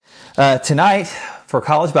Tonight, for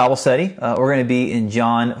college Bible study, we're going to be in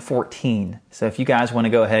John 14. So if you guys want to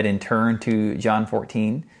go ahead and turn to John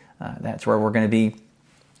 14, that's where we're going to be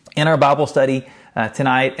in our Bible study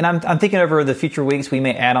tonight. And I'm thinking over the future weeks, we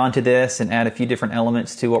may add on to this and add a few different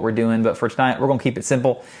elements to what we're doing. But for tonight, we're going to keep it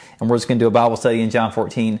simple, and we're just going to do a Bible study in John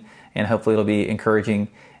 14, and hopefully it'll be encouraging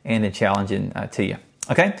and challenging to you.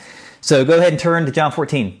 Okay? So go ahead and turn to John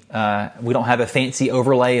 14. We don't have a fancy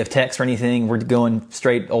overlay of text or anything. We're going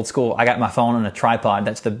straight old school. I got my phone on a tripod.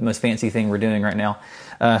 That's the most fancy thing we're doing right now.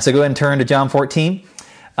 So go ahead and turn to John 14.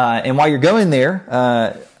 And while you're going there,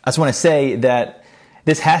 I just want to say that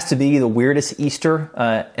this has to be the weirdest Easter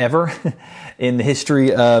ever in the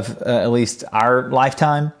history of at least our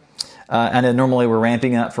lifetime. I know normally we're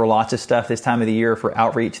ramping up for lots of stuff this time of the year for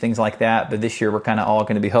outreach, things like that. But this year we're kind of all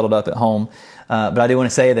going to be huddled up at home. But I do want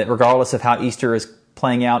to say that regardless of how Easter is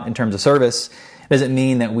playing out in terms of service, it doesn't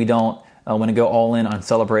mean that we don't want to go all in on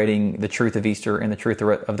celebrating the truth of Easter and the truth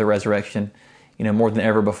of the resurrection. You know, more than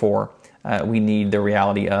ever before, we need the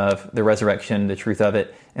reality of the resurrection, the truth of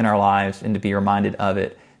it in our lives, and to be reminded of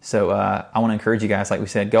it. So I want to encourage you guys, like we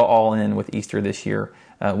said, go all in with Easter this year.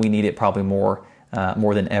 We need it probably more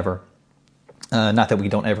than ever. Not that we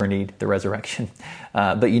don't ever need the resurrection,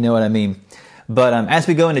 but you know what I mean. But as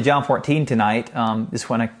we go into John 14 tonight, just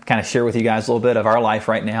want to kind of share with you guys a little bit of our life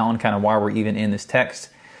right now and kind of why we're even in this text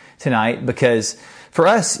tonight. Because for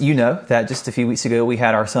us, you know that just a few weeks ago we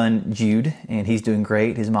had our son Jude, and he's doing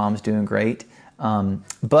great. His mom's doing great.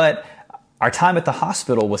 But our time at the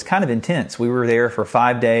hospital was kind of intense. We were there for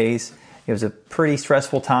 5 days. It was a pretty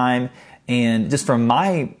stressful time. And just from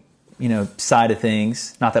my side of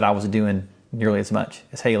things, not that I was doing nearly as much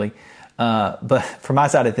as Haley, but from my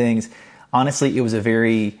side of things, honestly, it was a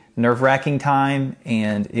very nerve-wracking time,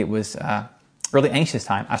 and it was a really anxious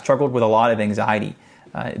time. I struggled with a lot of anxiety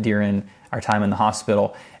during our time in the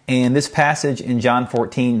hospital. And this passage in John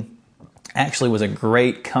 14 actually was a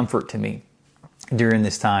great comfort to me during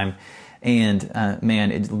this time. And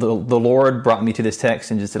the Lord brought me to this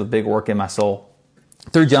text and just did a big work in my soul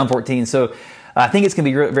through John 14. So I think it's going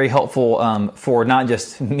to be very helpful for not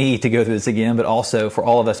just me to go through this again, but also for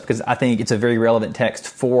all of us, because I think it's a very relevant text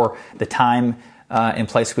for the time and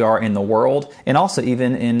place we are in the world, and also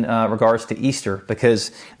even in regards to Easter,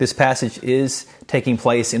 because this passage is taking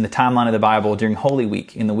place in the timeline of the Bible during Holy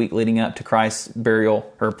Week, in the week leading up to Christ's burial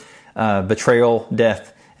or betrayal,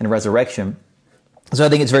 death, and resurrection. So I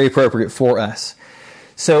think it's very appropriate for us.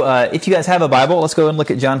 So if you guys have a Bible, let's go and look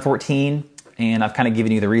at John 14. And I've kind of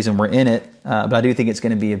given you the reason we're in it, but I do think it's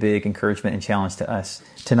going to be a big encouragement and challenge to us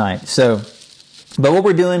tonight. But what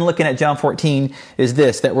we're doing looking at John 14 is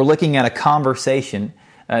this, that we're looking at a conversation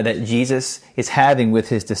that Jesus is having with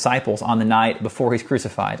his disciples on the night before he's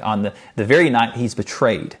crucified, on the very night he's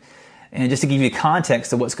betrayed. And just to give you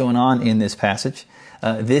context of what's going on in this passage,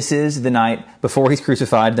 this is the night before he's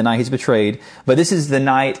crucified, the night he's betrayed, but this is the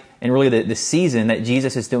night and really the season that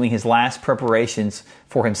Jesus is doing his last preparations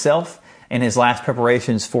for himself and his last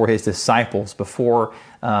preparations for his disciples before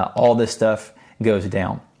all this stuff goes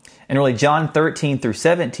down. And really, John 13 through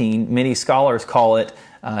 17, many scholars call it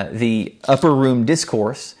the upper room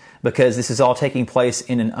discourse, because this is all taking place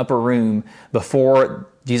in an upper room before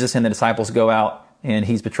Jesus and the disciples go out and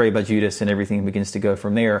he's betrayed by Judas and everything begins to go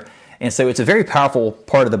from there. And so it's a very powerful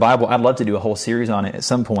part of the Bible. I'd love to do a whole series on it at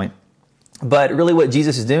some point. But really what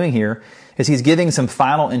Jesus is doing here is he's giving some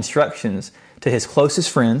final instructions to his closest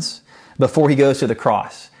friends before he goes to the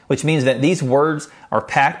cross, which means that these words are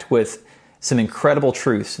packed with some incredible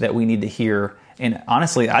truths that we need to hear. And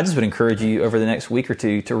honestly, I just would encourage you over the next week or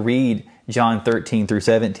two to read John 13 through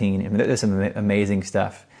 17. I mean, there's some amazing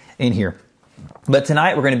stuff in here. But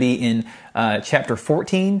tonight we're going to be in chapter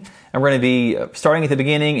 14, and we're going to be starting at the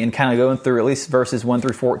beginning and kind of going through at least verses 1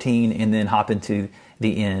 through 14 and then hop into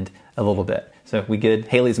the end a little bit. So we good?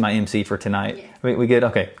 Haley's my MC for tonight. Yeah. We good?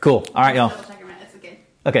 Okay, cool. All right, y'all.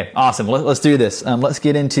 Okay, awesome. Let's do this. Let's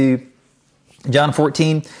get into John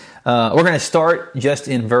 14. We're going to start just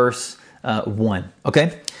in verse 1,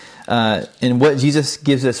 okay? And what Jesus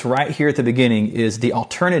gives us right here at the beginning is the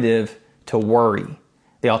alternative to worry,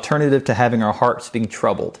 the alternative to having our hearts being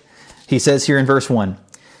troubled. He says here in verse 1,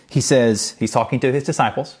 he says, he's talking to his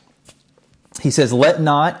disciples. He says, "Let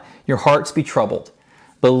not your hearts be troubled.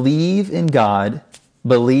 Believe in God,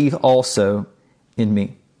 believe also in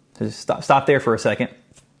me." So just stop there for a second.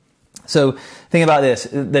 So think about this.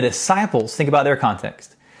 The disciples, think about their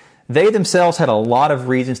context. They themselves had a lot of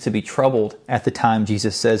reasons to be troubled at the time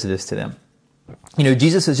Jesus says this to them.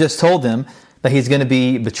 Jesus has just told them that he's going to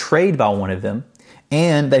be betrayed by one of them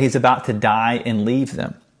and that he's about to die and leave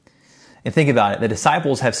them. And think about it. The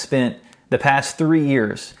disciples have spent the past 3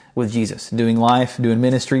 years with Jesus, doing life, doing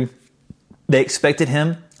ministry. They expected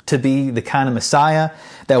him to be the kind of Messiah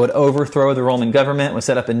that would overthrow the Roman government, would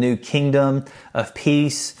set up a new kingdom of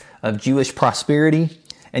peace, of Jewish prosperity.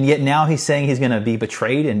 And yet now he's saying he's going to be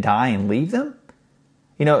betrayed and die and leave them.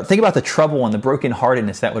 Think about the trouble and the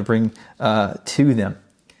brokenheartedness that would bring to them.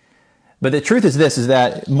 But the truth is this, is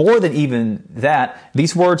that more than even that,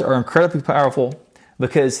 these words are incredibly powerful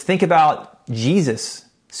because think about Jesus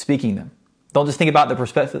speaking them. Don't just think about the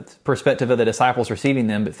perspective of the disciples receiving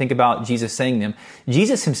them, but think about Jesus saying them.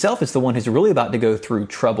 Jesus himself is the one who's really about to go through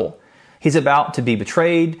trouble. He's about to be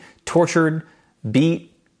betrayed, tortured,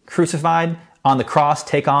 beat, crucified, on the cross,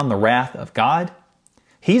 take on the wrath of God.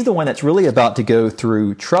 He's the one that's really about to go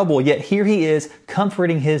through trouble, yet here he is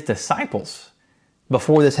comforting his disciples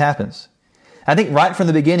before this happens. I think right from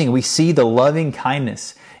the beginning, we see the loving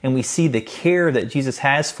kindness and we see the care that Jesus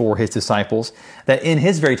has for his disciples, that in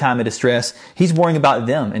his very time of distress, he's worrying about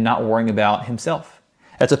them and not worrying about himself.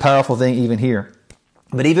 That's a powerful thing even here.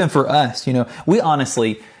 But even for us,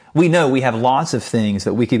 we know we have lots of things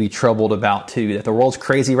that we could be troubled about too, that the world's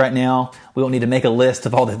crazy right now. We don't need to make a list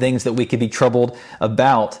of all the things that we could be troubled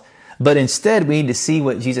about. But instead, we need to see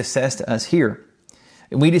what Jesus says to us here.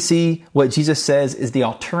 And we need to see what Jesus says is the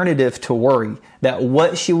alternative to worry. That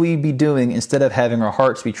what should we be doing instead of having our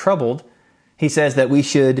hearts be troubled? He says that we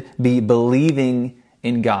should be believing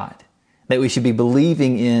in God. That we should be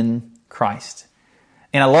believing in Christ.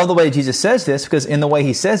 And I love the way Jesus says this because in the way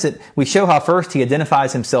he says it, we show how first he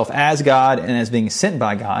identifies himself as God and as being sent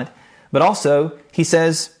by God. But also he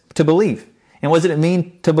says to believe. And what does it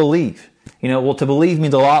mean to believe? To believe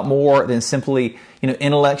means a lot more than simply,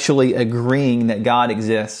 intellectually agreeing that God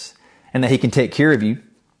exists and that he can take care of you.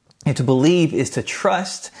 And to believe is to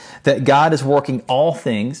trust that God is working all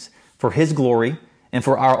things for his glory and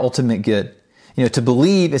for our ultimate good. To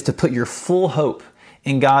believe is to put your full hope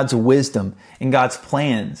in God's wisdom, in God's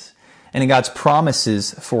plans, and in God's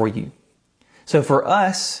promises for you. So for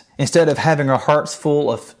us, instead of having our hearts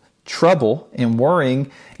full of trouble and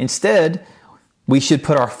worrying, instead, we should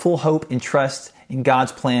put our full hope and trust in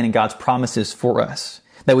God's plan and God's promises for us.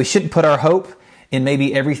 That we shouldn't put our hope in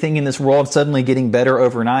maybe everything in this world suddenly getting better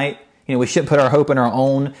overnight. We shouldn't put our hope in our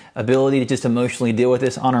own ability to just emotionally deal with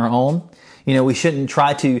this on our own. We shouldn't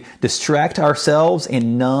try to distract ourselves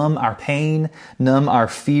and numb our pain, numb our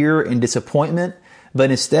fear and disappointment,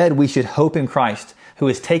 but instead we should hope in Christ, who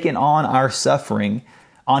has taken on our suffering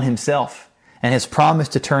on himself and has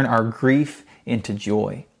promised to turn our grief into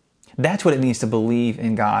joy. That's what it means to believe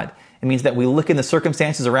in God. It means that we look in the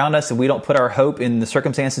circumstances around us and we don't put our hope in the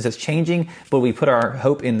circumstances that's changing, but we put our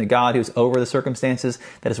hope in the God who's over the circumstances,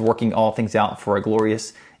 that is working all things out for a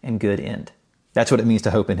glorious and good end. That's what it means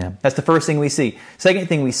to hope in him. That's the first thing we see. Second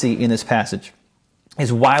thing we see in this passage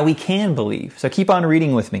is why we can believe. So keep on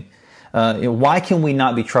reading with me. Why can we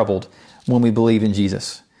not be troubled when we believe in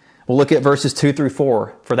Jesus? We'll look at verses 2-4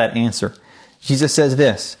 for that answer. Jesus says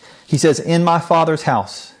this. He says, "In my Father's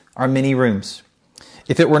house are many rooms.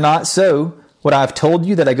 If it were not so, would I have told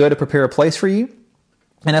you that I go to prepare a place for you?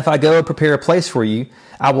 And if I go and prepare a place for you,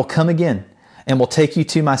 I will come again and will take you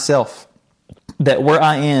to myself, that where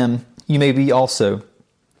I am, you may be also.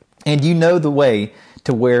 And you know the way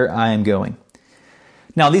to where I am going."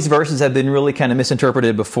 Now, these verses have been really kind of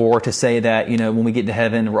misinterpreted before to say that, when we get to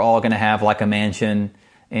heaven, we're all going to have like a mansion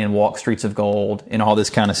and walk streets of gold and all this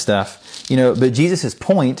kind of stuff. But Jesus'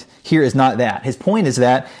 point here is not that. His point is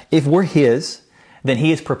that if we're his, then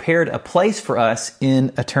he has prepared a place for us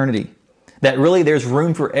in eternity. That really there's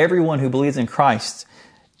room for everyone who believes in Christ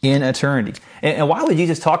in eternity. And why would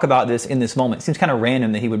Jesus talk about this in this moment? It seems kind of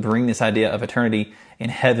random that he would bring this idea of eternity and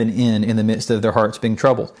heaven in the midst of their hearts being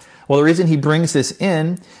troubled. Well, the reason he brings this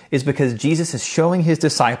in is because Jesus is showing his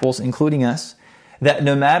disciples, including us, that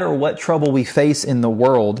no matter what trouble we face in the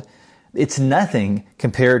world, it's nothing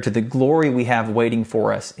compared to the glory we have waiting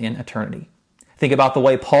for us in eternity. Think about the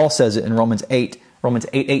way Paul says it in Romans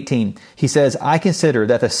 8:18. He says, "I consider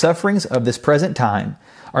that the sufferings of this present time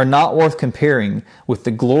are not worth comparing with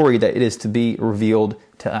the glory that it is to be revealed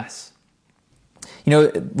to us."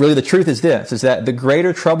 Really the truth is this, is that the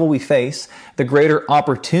greater trouble we face, the greater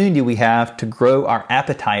opportunity we have to grow our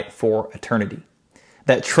appetite for eternity.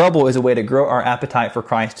 That trouble is a way to grow our appetite for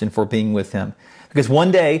Christ and for being with him. Because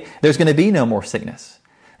one day, there's going to be no more sickness.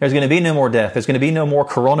 There's going to be no more death. There's going to be no more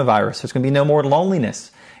coronavirus. There's going to be no more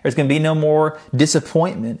loneliness. There's going to be no more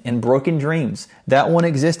disappointment and broken dreams. That won't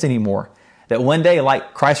exist anymore. That one day,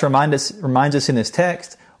 like Christ reminds us in this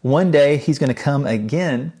text, one day he's going to come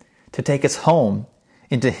again to take us home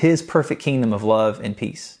into his perfect kingdom of love and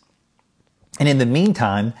peace. And in the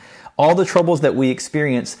meantime, All the troubles that we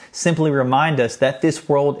experience simply remind us that this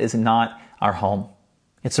world is not our home.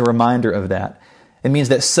 It's a reminder of that. It means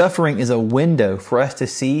that suffering is a window for us to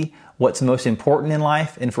see what's most important in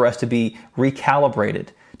life and for us to be recalibrated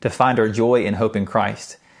to find our joy and hope in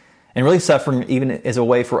Christ. And really, suffering even is a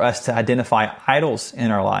way for us to identify idols in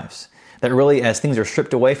our lives. That really, as things are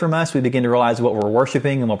stripped away from us, we begin to realize what we're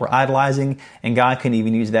worshiping and what we're idolizing, and God can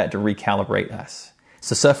even use that to recalibrate us.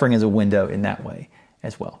 So suffering is a window in that way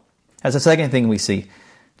as well. That's the second thing we see.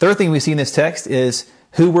 Third thing we see in this text is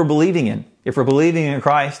who we're believing in. If we're believing in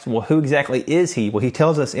Christ, well, who exactly is He? Well, He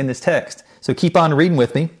tells us in this text. So keep on reading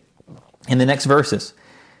with me in the next verses.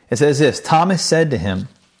 It says this, Thomas said to Him,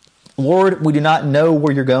 Lord, we do not know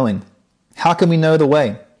where you're going. How can we know the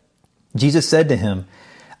way? Jesus said to him,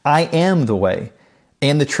 I am the way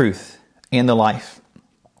and the truth and the life.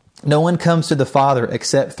 No one comes to the Father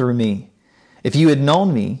except through me. If you had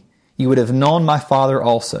known me, you would have known my Father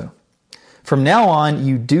also. From now on,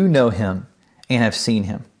 you do know Him and have seen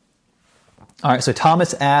Him. All right, so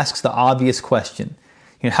Thomas asks the obvious question.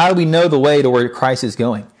 How do we know the way to where Christ is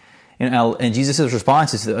going? And Jesus'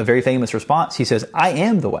 response is a very famous response. He says, I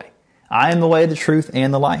am the way. I am the way, the truth,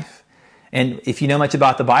 and the life. And if you know much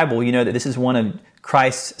about the Bible, you know that this is one of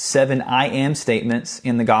Christ's 7 I am statements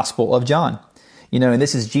in the Gospel of John. And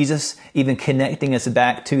this is Jesus even connecting us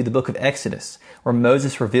back to the book of Exodus, where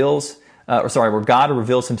where God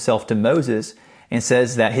reveals Himself to Moses and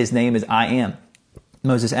says that His name is I am.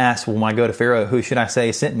 Moses asks, well, when I go to Pharaoh, who should I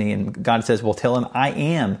say sent me? And God says, well, tell him I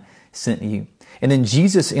am sent you. And then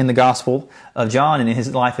Jesus in the Gospel of John and in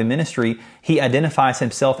His life and ministry, He identifies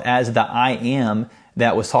Himself as the I am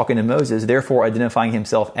that was talking to Moses, therefore identifying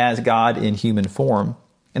Himself as God in human form.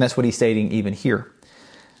 And that's what He's stating even here.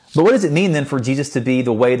 But what does it mean then for Jesus to be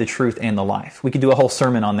the way, the truth, and the life? We could do a whole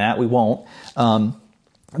sermon on that. We won't.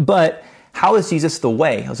 But how is Jesus the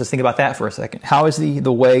way? Let's just think about that for a second. How is He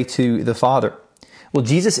the way to the Father? Well,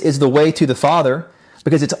 Jesus is the way to the Father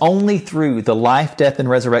because it's only through the life, death, and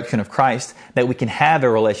resurrection of Christ that we can have a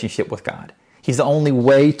relationship with God. He's the only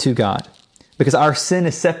way to God because our sin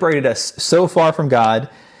has separated us so far from God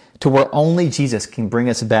to where only Jesus can bring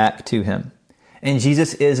us back to Him. And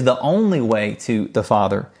Jesus is the only way to the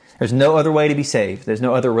Father. There's no other way to be saved. There's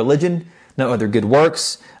no other religion, no other good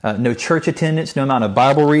works, no church attendance, no amount of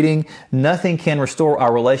Bible reading. Nothing can restore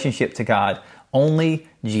our relationship to God. Only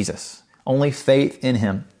Jesus. Only faith in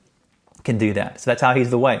Him can do that. So that's how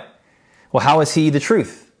He's the way. Well, how is He the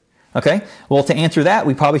truth? Okay. Well, to answer that,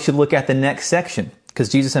 we probably should look at the next section because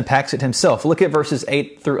Jesus unpacks it Himself. Look at verses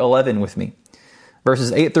 8 through 11 with me.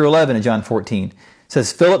 Verses 8 through 11 in John 14. It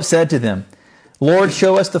says, Philip said to them, Lord,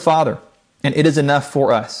 show us the Father, and it is enough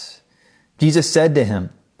for us. Jesus said to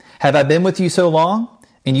him, Have I been with you so long,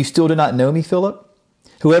 and you still do not know me, Philip?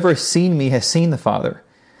 Whoever has seen me has seen the Father.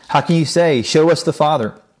 How can you say, Show us the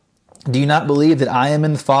Father? Do you not believe that I am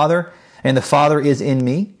in the Father, and the Father is in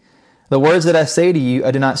me? The words that I say to you, I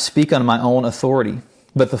do not speak on my own authority,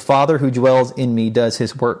 but the Father who dwells in me does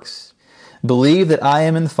His works. Believe that I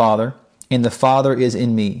am in the Father, and the Father is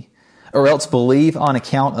in me, or else believe on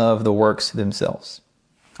account of the works themselves.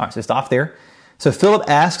 All right, so stop there. So Philip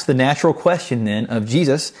asks the natural question then of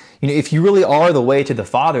Jesus, if you really are the way to the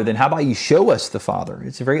Father, then how about you show us the Father?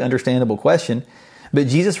 It's a very understandable question. But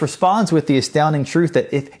Jesus responds with the astounding truth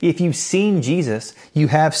that if you've seen Jesus, you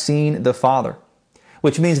have seen the Father.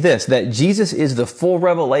 Which means this, that Jesus is the full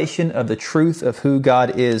revelation of the truth of who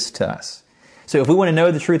God is to us. So if we want to know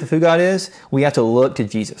the truth of who God is, we have to look to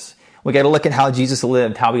Jesus. We got to look at how Jesus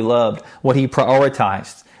lived, how He loved, what He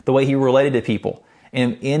prioritized, the way He related to people.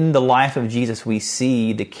 And in the life of Jesus, we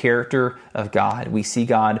see the character of God. We see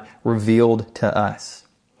God revealed to us.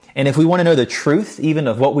 And if we want to know the truth even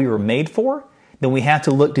of what we were made for, then we have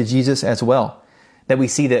to look to Jesus as well. That we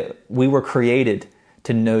see that we were created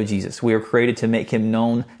to know Jesus. We were created to make Him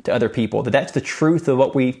known to other people. That's the truth of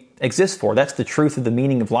what we exist for. That's the truth of the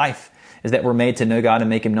meaning of life, is that we're made to know God and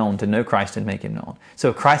make Him known, to know Christ and make Him known.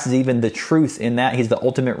 So Christ is even the truth in that. He's the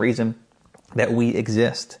ultimate reason that we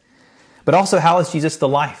exist. But also, how is Jesus the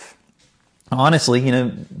life? Honestly,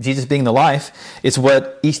 Jesus being the life is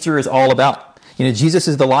what Easter is all about. Jesus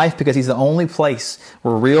is the life because He's the only place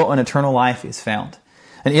where real and eternal life is found.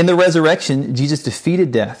 And in the resurrection, Jesus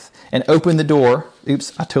defeated death and opened the door.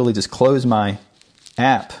 Oops, I totally just closed my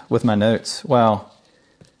app with my notes. Wow.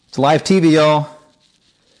 It's live TV, y'all.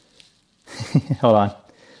 Hold on.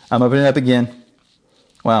 I'm opening it up again.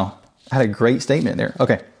 Wow. I had a great statement there.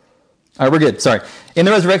 Okay. All right, we're good. Sorry. In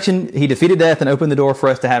the resurrection, He defeated death and opened the door for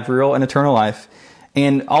us to have real and eternal life.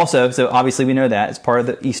 And also, so obviously we know that it's part of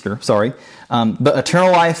the Easter, but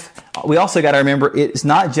eternal life, we also got to remember it's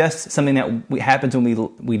not just something that happens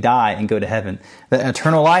when we die and go to heaven. The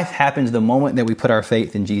eternal life happens the moment that we put our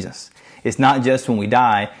faith in Jesus. It's not just when we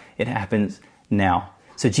die, it happens now.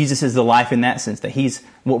 So Jesus is the life in that sense, that he's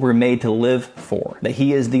what we're made to live for, that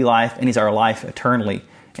he is the life and he's our life eternally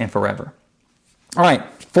and forever. All right,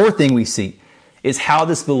 fourth thing we see is how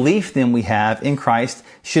this belief then we have in Christ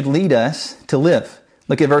should lead us to live.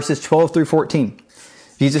 Look at verses 12 through 14.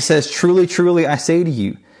 Jesus says, "Truly, truly, I say to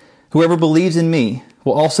you, whoever believes in me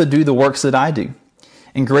will also do the works that I do.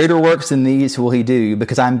 And greater works than these will he do,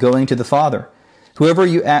 because I am going to the Father. Whatever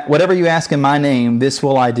you ask in my name, this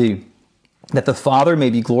will I do, that the Father may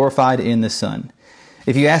be glorified in the Son.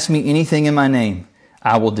 If you ask me anything in my name,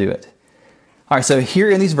 I will do it." All right, so here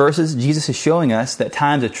in these verses, Jesus is showing us that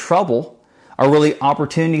times of trouble are really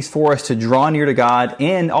opportunities for us to draw near to God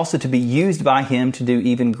and also to be used by him to do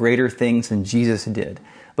even greater things than Jesus did.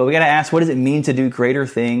 But we got to ask, what does it mean to do greater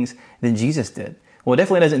things than Jesus did? Well, it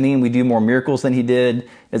definitely doesn't mean we do more miracles than he did.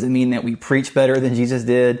 Doesn't mean that we preach better than Jesus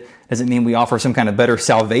did. Doesn't mean we offer some kind of better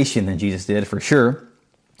salvation than Jesus did, for sure.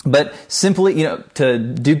 But simply, to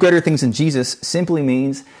do greater things than Jesus simply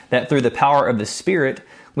means that through the power of the Spirit,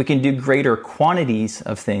 we can do greater quantities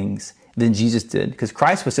of things than Jesus did. Because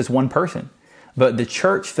Christ was just one person. But the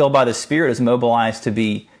church filled by the Spirit is mobilized to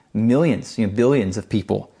be millions, billions of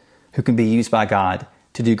people who can be used by God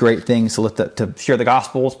to do great things, to lift up, to share the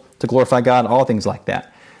Gospels, to glorify God, all things like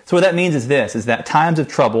that. So what that means is this, is that times of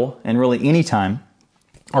trouble, and really any time,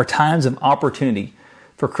 are times of opportunity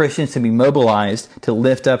for Christians to be mobilized to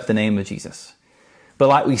lift up the name of Jesus. But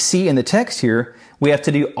like we see in the text here, we have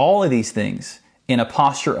to do all of these things in a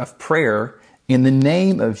posture of prayer in the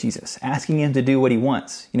name of Jesus, asking him to do what he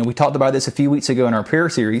wants. We talked about this a few weeks ago in our prayer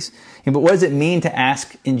series. But what does it mean to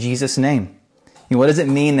ask in Jesus' name? What does it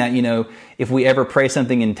mean that, if we ever pray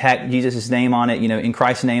something and tack Jesus' name on it, in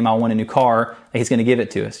Christ's name, I want a new car, he's going to give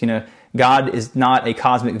it to us. God is not a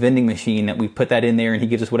cosmic vending machine that we put that in there and he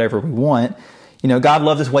gives us whatever we want. God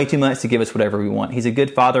loves us way too much to give us whatever we want. He's a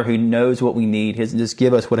good father who knows what we need. He doesn't just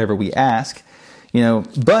give us whatever we ask.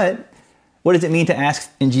 But what does it mean to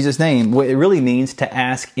ask in Jesus' name? Well, it really means to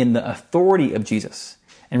ask in the authority of Jesus.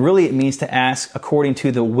 And really it means to ask according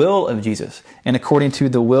to the will of Jesus and according to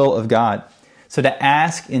the will of God. So to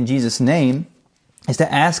ask in Jesus' name is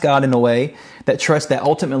to ask God in a way that trusts that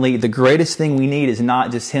ultimately the greatest thing we need is not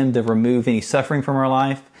just him to remove any suffering from our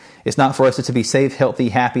life. It's not for us to be safe, healthy,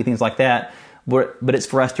 happy, things like that. But it's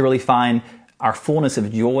for us to really find our fullness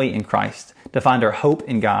of joy in Christ, to find our hope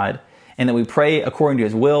in God, and that we pray according to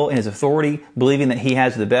his will and his authority, believing that he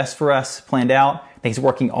has the best for us planned out, that he's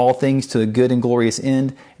working all things to a good and glorious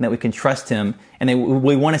end, and that we can trust him. And that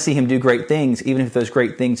we want to see him do great things, even if those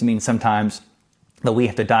great things mean sometimes that we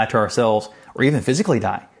have to die to ourselves or even physically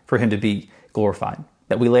die for him to be glorified,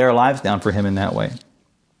 that we lay our lives down for him in that way.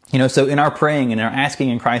 So in our praying and our asking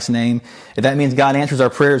in Christ's name, if that means God answers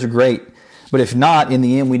our prayers, are great. But if not, in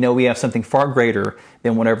the end, we know we have something far greater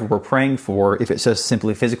than whatever we're praying for if it's just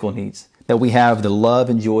simply physical needs. That we have the love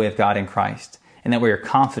and joy of God in Christ. And that we are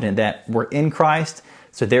confident that we're in Christ.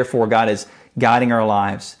 So therefore, God is guiding our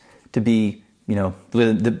lives to be, to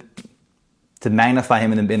magnify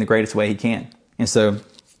him in the greatest way he can. And so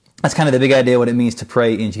that's kind of the big idea what it means to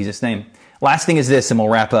pray in Jesus' name. Last thing is this, and we'll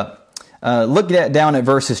wrap up. Look down at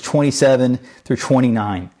verses 27 through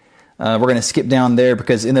 29. We're going to skip down there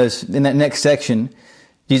because in that next section,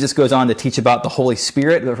 Jesus goes on to teach about the Holy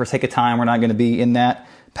Spirit. But for sake of time, we're not going to be in that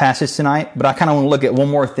passage tonight. But I kind of want to look at one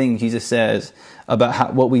more thing Jesus says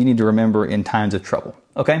about what we need to remember in times of trouble.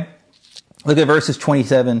 Okay? Look at verses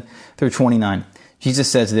 27 through 29. Jesus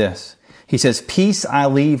says this. He says, "Peace I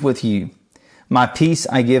leave with you. My peace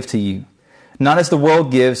I give to you. Not as the world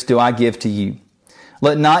gives do I give to you.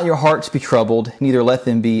 Let not your hearts be troubled, neither let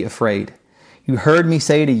them be afraid. You heard me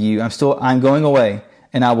say to you, I'm going away,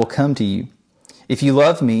 and I will come to you. If you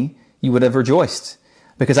loved me, you would have rejoiced,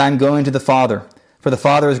 because I am going to the Father, for the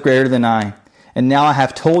Father is greater than I. And now I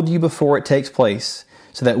have told you before it takes place,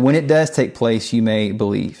 so that when it does take place, you may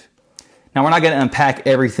believe." Now, we're not going to unpack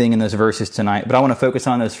everything in those verses tonight, but I want to focus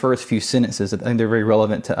on those first few sentences. I think they're very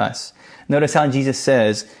relevant to us. Notice how Jesus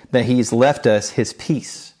says that he's left us his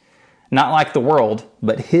peace. Not like the world,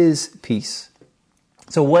 but his peace.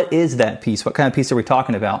 So what is that peace? What kind of peace are we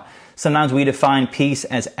talking about? Sometimes we define peace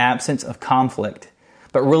as absence of conflict.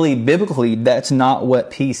 But really, biblically, that's not what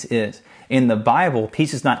peace is. In the Bible,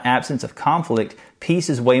 peace is not absence of conflict. Peace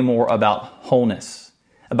is way more about wholeness,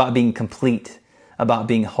 about being complete, about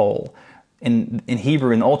being whole. In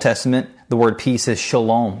Hebrew, in the Old Testament, the word peace is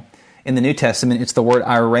shalom. In the New Testament, it's the word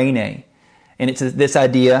irene. And it's this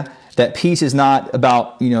idea that peace is not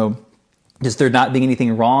about, just there not being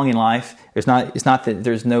anything wrong in life. It's not that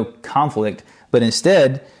there's no conflict, but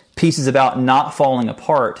instead, peace is about not falling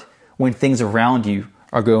apart when things around you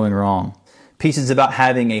are going wrong. Peace is about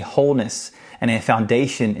having a wholeness and a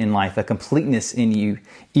foundation in life, a completeness in you,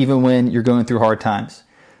 even when you're going through hard times.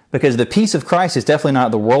 Because the peace of Christ is definitely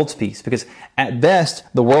not the world's peace, because at best,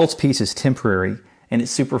 the world's peace is temporary and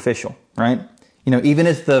it's superficial, right? Even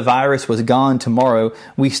if the virus was gone tomorrow,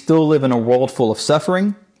 we still live in a world full of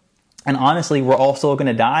suffering. And honestly, we're all still going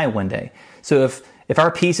to die one day. So if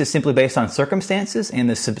our peace is simply based on circumstances and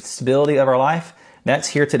the stability of our life, that's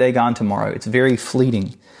here today, gone tomorrow. It's very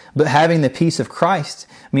fleeting. But having the peace of Christ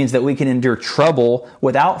means that we can endure trouble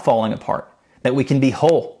without falling apart, that we can be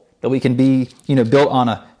whole, that we can be, built on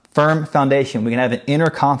a firm foundation. We can have an inner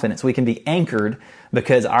confidence. We can be anchored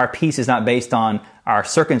because our peace is not based on our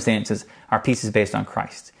circumstances. Our peace is based on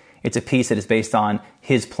Christ. It's a peace that is based on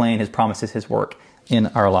His plan, His promises, His work in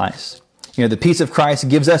our lives. The peace of Christ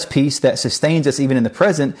gives us peace that sustains us even in the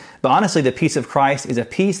present. But honestly, the peace of Christ is a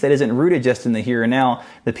peace that isn't rooted just in the here and now.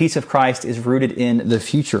 The peace of Christ is rooted in the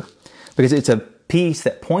future, because it's a peace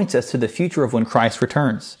that points us to the future of when Christ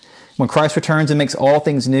returns. When Christ returns and makes all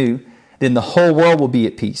things new, then the whole world will be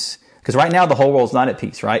at peace. Because right now, the whole world's not at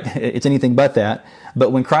peace, right? It's anything but that.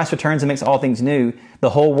 But when Christ returns and makes all things new,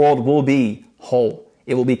 the whole world will be whole.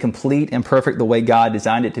 It will be complete and perfect the way God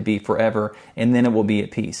designed it to be forever, and then it will be at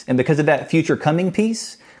peace. And because of that future coming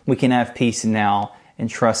peace, we can have peace now and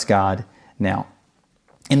trust God now.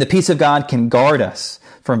 And the peace of God can guard us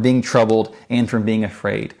from being troubled and from being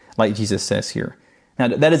afraid, like Jesus says here. Now,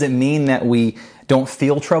 that doesn't mean that we don't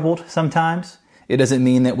feel troubled sometimes. It doesn't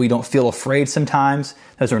mean that we don't feel afraid sometimes.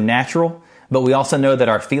 Those are natural. But we also know that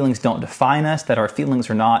our feelings don't define us, that our feelings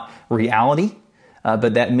are not reality.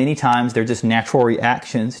 But that many times they're just natural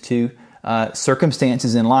reactions to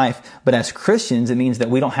circumstances in life. But as Christians, it means that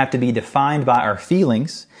we don't have to be defined by our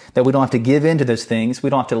feelings, that we don't have to give in to those things. We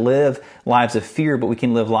don't have to live lives of fear, but we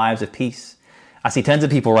can live lives of peace. I see tons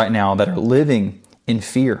of people right now that are living in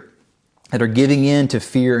fear, that are giving in to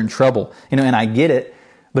fear and trouble. And I get it,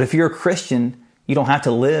 but if you're a Christian, you don't have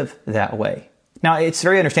to live that way. Now, it's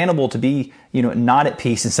very understandable to be, not at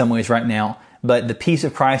peace in some ways right now, but the peace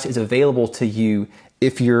of Christ is available to you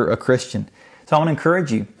if you're a Christian. So I want to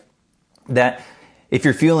encourage you that if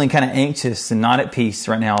you're feeling kind of anxious and not at peace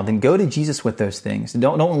right now, then go to Jesus with those things.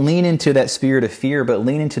 Don't lean into that spirit of fear, but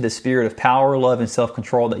lean into the spirit of power, love, and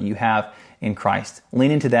self-control that you have in Christ.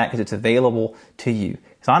 Lean into that because it's available to you.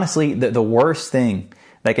 Because honestly, the worst thing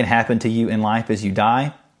that can happen to you in life is you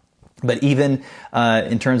die. But even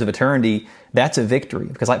in terms of eternity, that's a victory.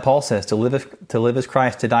 Because like Paul says, to live as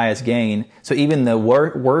Christ, to die as gain. So even the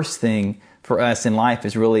worst thing for us in life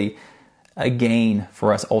is really a gain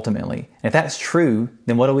for us ultimately. And if that's true,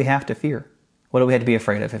 then what do we have to fear? What do we have to be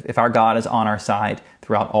afraid of if our God is on our side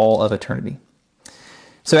throughout all of eternity?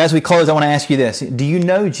 So as we close, I want to ask you this. Do you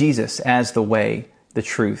know Jesus as the way, the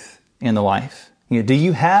truth, and the life? Do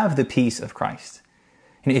you have the peace of Christ?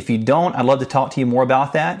 And if you don't, I'd love to talk to you more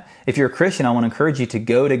about that. If you're a Christian, I want to encourage you to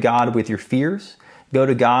go to God with your fears, go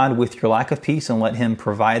to God with your lack of peace and let Him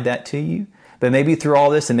provide that to you. But maybe through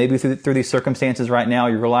all this and maybe through these circumstances right now,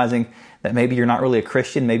 you're realizing that maybe you're not really a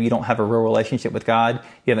Christian. Maybe you don't have a real relationship with God.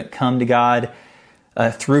 You haven't come to God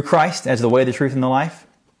through Christ as the way, the truth, and the life.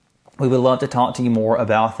 We would love to talk to you more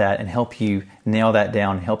about that and help you nail that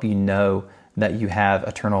down and help you know that you have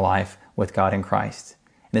eternal life with God in Christ.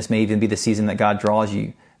 And this may even be the season that God draws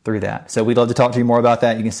you through that. So we'd love to talk to you more about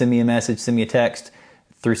that. You can send me a message, send me a text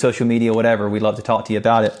through social media, whatever. We'd love to talk to you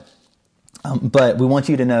about it. But we want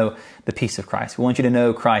you to know the peace of Christ. We want you to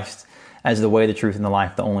know Christ as the way, the truth, and the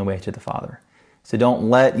life, the only way to the Father. So don't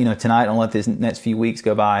let, tonight, don't let this next few weeks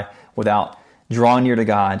go by without drawing near to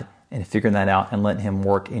God and figuring that out and letting Him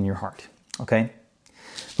work in your heart. Okay?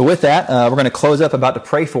 But with that, we're going to close up, about to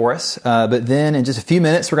pray for us. But then in just a few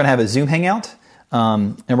minutes, we're going to have a Zoom hangout.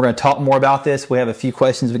 And we're going to talk more about this. We have a few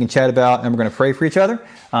questions we can chat about, and we're going to pray for each other.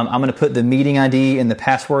 I'm going to put the meeting ID and the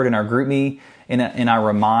password in our GroupMe in our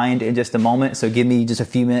Remind in just a moment. So give me just a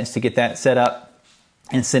few minutes to get that set up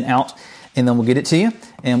and sent out, and then we'll get it to you.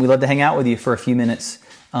 And we'd love to hang out with you for a few minutes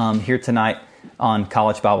here tonight on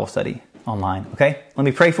College Bible Study online. Okay? Let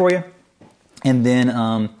me pray for you, and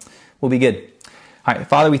then we'll be good. All right,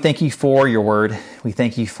 Father, we thank you for your word. We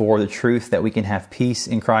thank you for the truth that we can have peace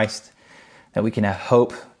in Christ, that we can have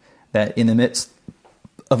hope, that in the midst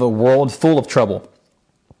of a world full of trouble,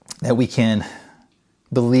 that we can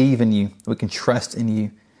believe in you, we can trust in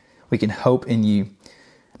you, we can hope in you,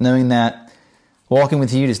 knowing that walking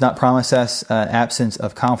with you does not promise us absence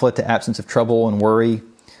of conflict, the absence of trouble and worry,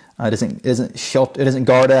 It doesn't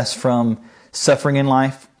guard us from suffering in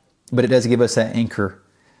life, but it does give us that anchor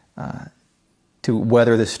to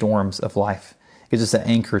weather the storms of life. It gives us that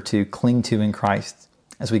anchor to cling to in Christ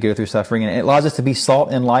as we go through suffering. And it allows us to be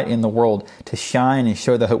salt and light in the world, to shine and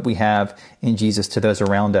show the hope we have in Jesus to those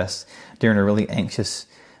around us during a really anxious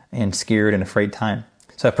and scared and afraid time.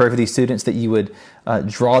 So I pray for these students that you would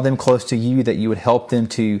draw them close to you, that you would help them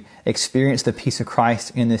to experience the peace of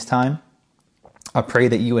Christ in this time. I pray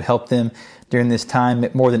that you would help them during this time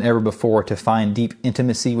more than ever before to find deep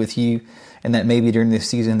intimacy with you, and that maybe during this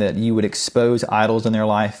season that you would expose idols in their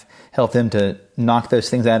life, help them to knock those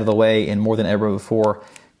things out of the way, and more than ever before,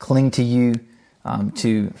 cling to you,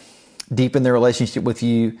 to deepen their relationship with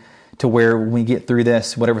you, to where when we get through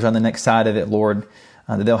this, whatever's on the next side of it, Lord,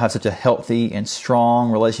 that they'll have such a healthy and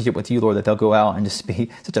strong relationship with you, Lord, that they'll go out and just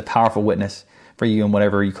be such a powerful witness for you and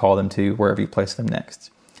whatever you call them to, wherever you place them next.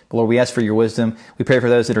 But Lord, we ask for your wisdom. We pray for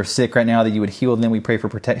those that are sick right now, that you would heal them. We pray for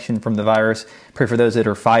protection from the virus. Pray for those that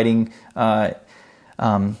are fighting the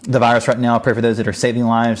virus right now. Pray for those that are saving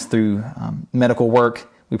lives through medical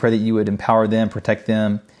work. We pray that you would empower them, protect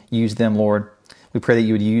them, use them, Lord. We pray that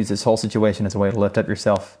you would use this whole situation as a way to lift up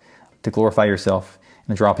yourself, to glorify yourself,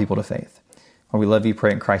 and to draw people to faith. Lord, we love you.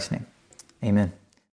 Pray in Christ's name. Amen.